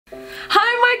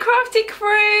crafty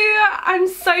crew, I'm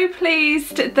so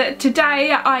pleased that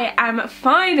today I am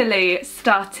finally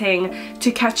starting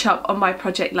to catch up on my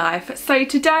project life. So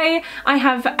today I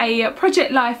have a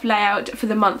project life layout for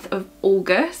the month of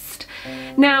August.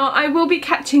 Now I will be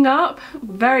catching up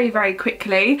very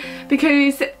quickly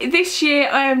because this year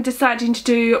I am deciding to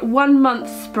do 1 month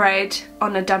spread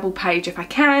on a double page if I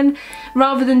can,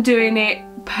 rather than doing it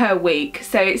per week.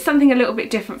 So it's something a little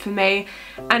bit different for me,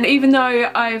 and even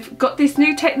though I've got this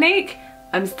new technique,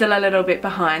 I'm still a little bit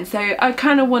behind, so I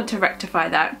kind of want to rectify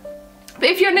that. But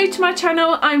if you're new to my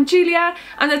channel, I'm Julia.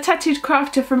 I'm a tattooed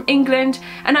crafter from England,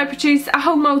 and I produce a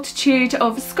whole multitude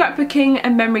of scrapbooking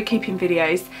and memory keeping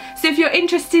videos. So if you're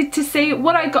interested to see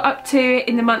what I got up to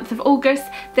in the month of August,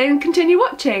 then continue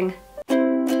watching.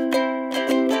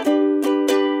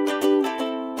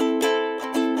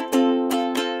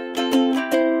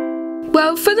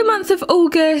 Well, for the month of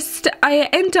August, I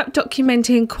end up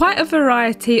documenting quite a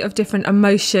variety of different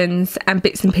emotions and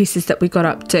bits and pieces that we got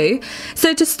up to.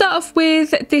 So to start off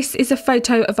with, this is a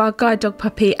photo of our guide dog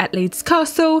puppy at Leeds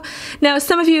Castle. Now,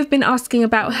 some of you have been asking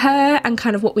about her and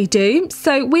kind of what we do.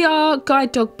 So we are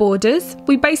guide dog boarders.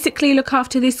 We basically look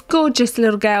after this gorgeous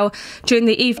little girl during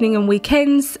the evening and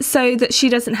weekends so that she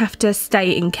doesn't have to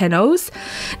stay in kennels.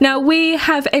 Now, we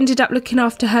have ended up looking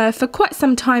after her for quite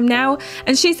some time now,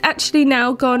 and she's actually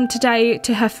now gone today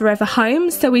to her forever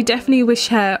home, so we definitely wish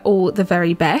her all the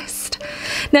very best.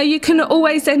 Now, you can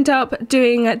always end up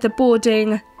doing the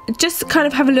boarding. Just kind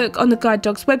of have a look on the guide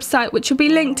dog's website, which will be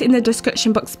linked in the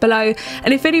description box below,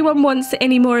 and if anyone wants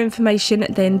any more information,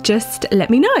 then just let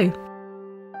me know.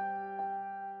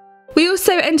 We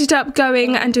also ended up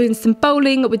going and doing some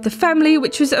bowling with the family,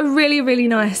 which was a really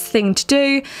nice thing to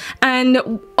do,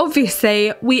 and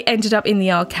obviously we ended up in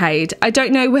the arcade. I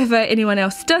don't know whether anyone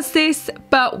else does this,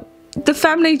 but the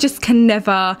family just can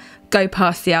never go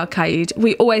past the arcade.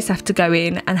 We always have to go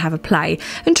in and have a play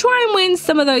and try and win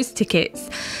some of those tickets.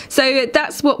 So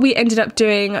that's what we ended up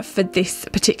doing for this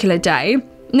particular day.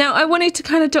 Now, I wanted to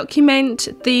kind of document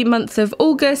the month of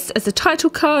August as a title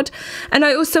card, and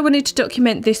I also wanted to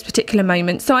document this particular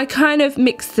moment, so I kind of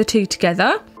mixed the two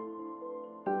together.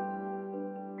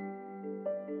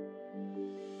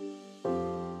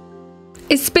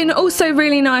 It's been also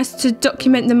really nice to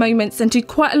document the moments and do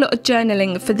quite a lot of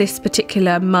journaling for this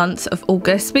particular month of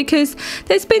August, because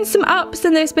there's been some ups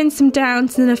and there's been some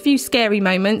downs and a few scary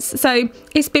moments, so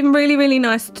it's been really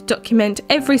nice to document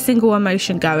every single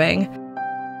emotion going.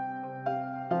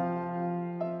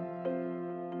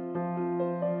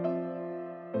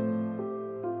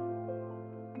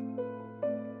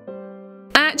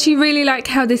 I actually really like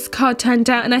how this card turned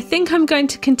out, and I think I'm going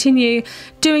to continue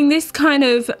doing this kind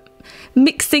of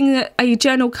mixing a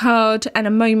journal card and a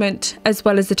moment as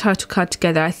well as the title card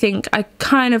together. I think I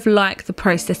kind of like the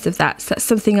process of that, so that's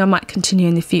something I might continue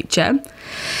in the future.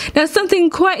 Now, something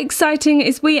quite exciting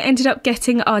is we ended up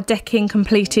getting our decking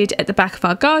completed at the back of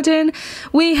our garden.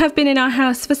 We have been in our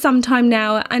house for some time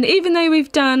now, and even though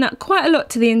we've done quite a lot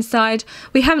to the inside,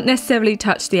 we haven't necessarily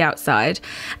touched the outside.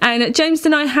 And James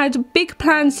and I had big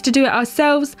plans to do it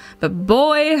ourselves, but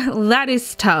boy, that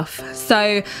is tough.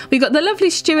 So we got the lovely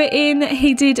Stuart in.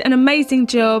 He did an amazing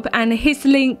job, and his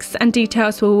links and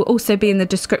details will also be in the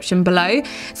description below.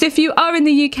 So if you are in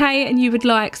the UK and you would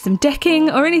like some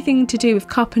decking or anything to do with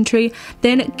carpentry,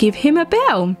 then give him a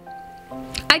bell.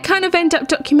 I kind of end up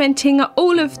documenting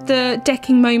all of the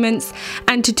decking moments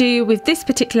and to do with this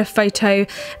particular photo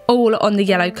all on the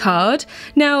yellow card.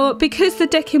 Now, because the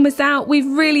decking was out, we've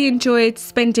really enjoyed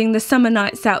spending the summer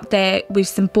nights out there with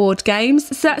some board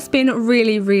games, so that's been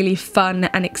really fun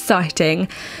and exciting.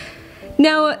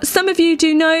 Now, some of you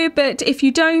do know, but if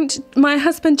you don't, my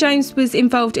husband James was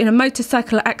involved in a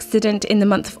motorcycle accident in the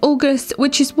month of August,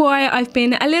 which is why I've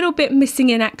been a little bit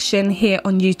missing in action here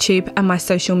on YouTube and my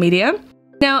social media.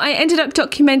 Now, I ended up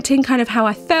documenting kind of how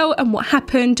I felt and what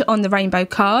happened on the rainbow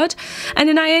card, and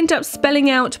then I end up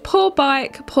spelling out poor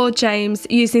bike, poor James,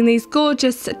 using these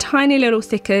gorgeous tiny little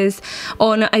stickers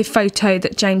on a photo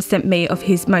that James sent me of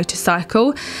his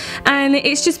motorcycle. And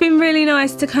it's just been really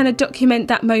nice to kind of document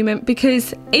that moment,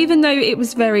 because even though it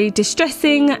was very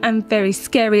distressing and very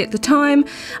scary at the time,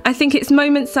 I think it's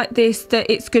moments like this that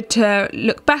it's good to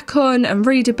look back on and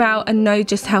read about and know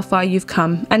just how far you've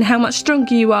come and how much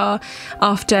stronger you are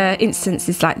after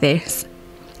instances like this.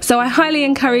 So I highly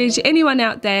encourage anyone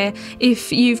out there, if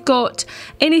you've got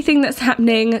anything that's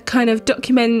happening, kind of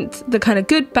document the kind of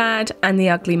good, bad and the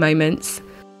ugly moments.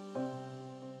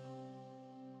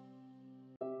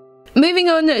 Moving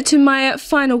on to my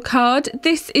final card,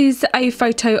 this is a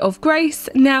photo of Grace.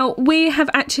 Now, we have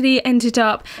actually ended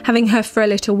up having her for a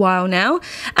little while now,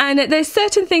 and there's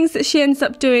certain things that she ends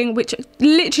up doing which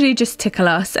literally just tickle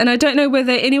us, and I don't know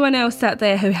whether anyone else out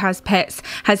there who has pets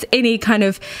has any kind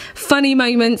of funny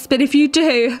moments, but if you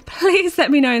do, please let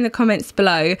me know in the comments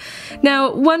below.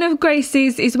 Now, one of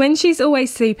Grace's is when she's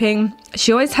always sleeping,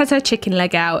 she always has her chicken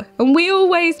leg out, and we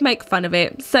always make fun of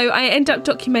it, so I end up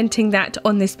documenting that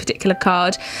on this particular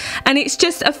card, and it's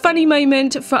just a funny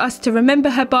moment for us to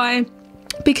remember her by,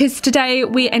 because today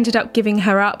we ended up giving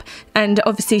her up, and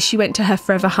obviously she went to her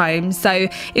forever home, so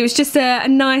it was just a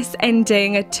nice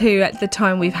ending to the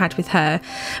time we've had with her.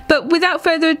 But without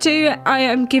further ado, I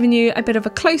am giving you a bit of a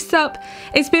close-up.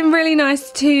 It's been really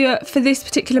nice for this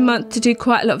particular month to do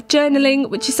quite a lot of journaling,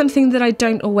 which is something that I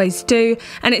don't always do,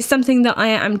 and it's something that I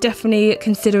am definitely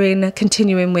considering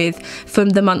continuing with from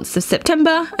the months of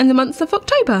September and the months of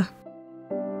October.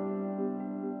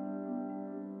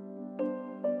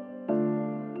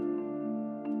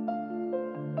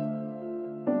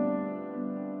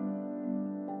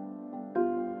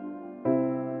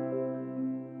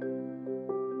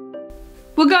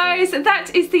 Well guys,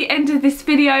 that is the end of this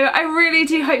video. I really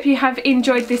do hope you have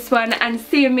enjoyed this one and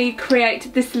seeing me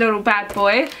create this little bad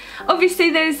boy.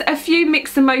 Obviously there's a few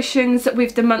mixed emotions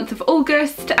with the month of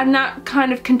August, and that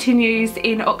kind of continues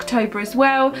in October as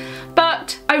well,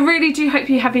 but I really do hope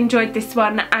you have enjoyed this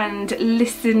one and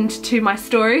listened to my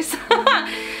stories.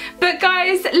 But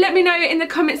guys, let me know in the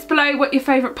comments below what your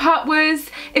favourite part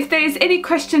was. If there's any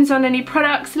questions on any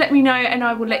products, let me know and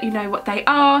I will let you know what they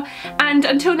are. And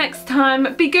until next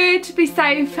time, be good, be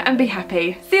safe and be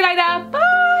happy. See you later,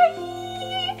 bye!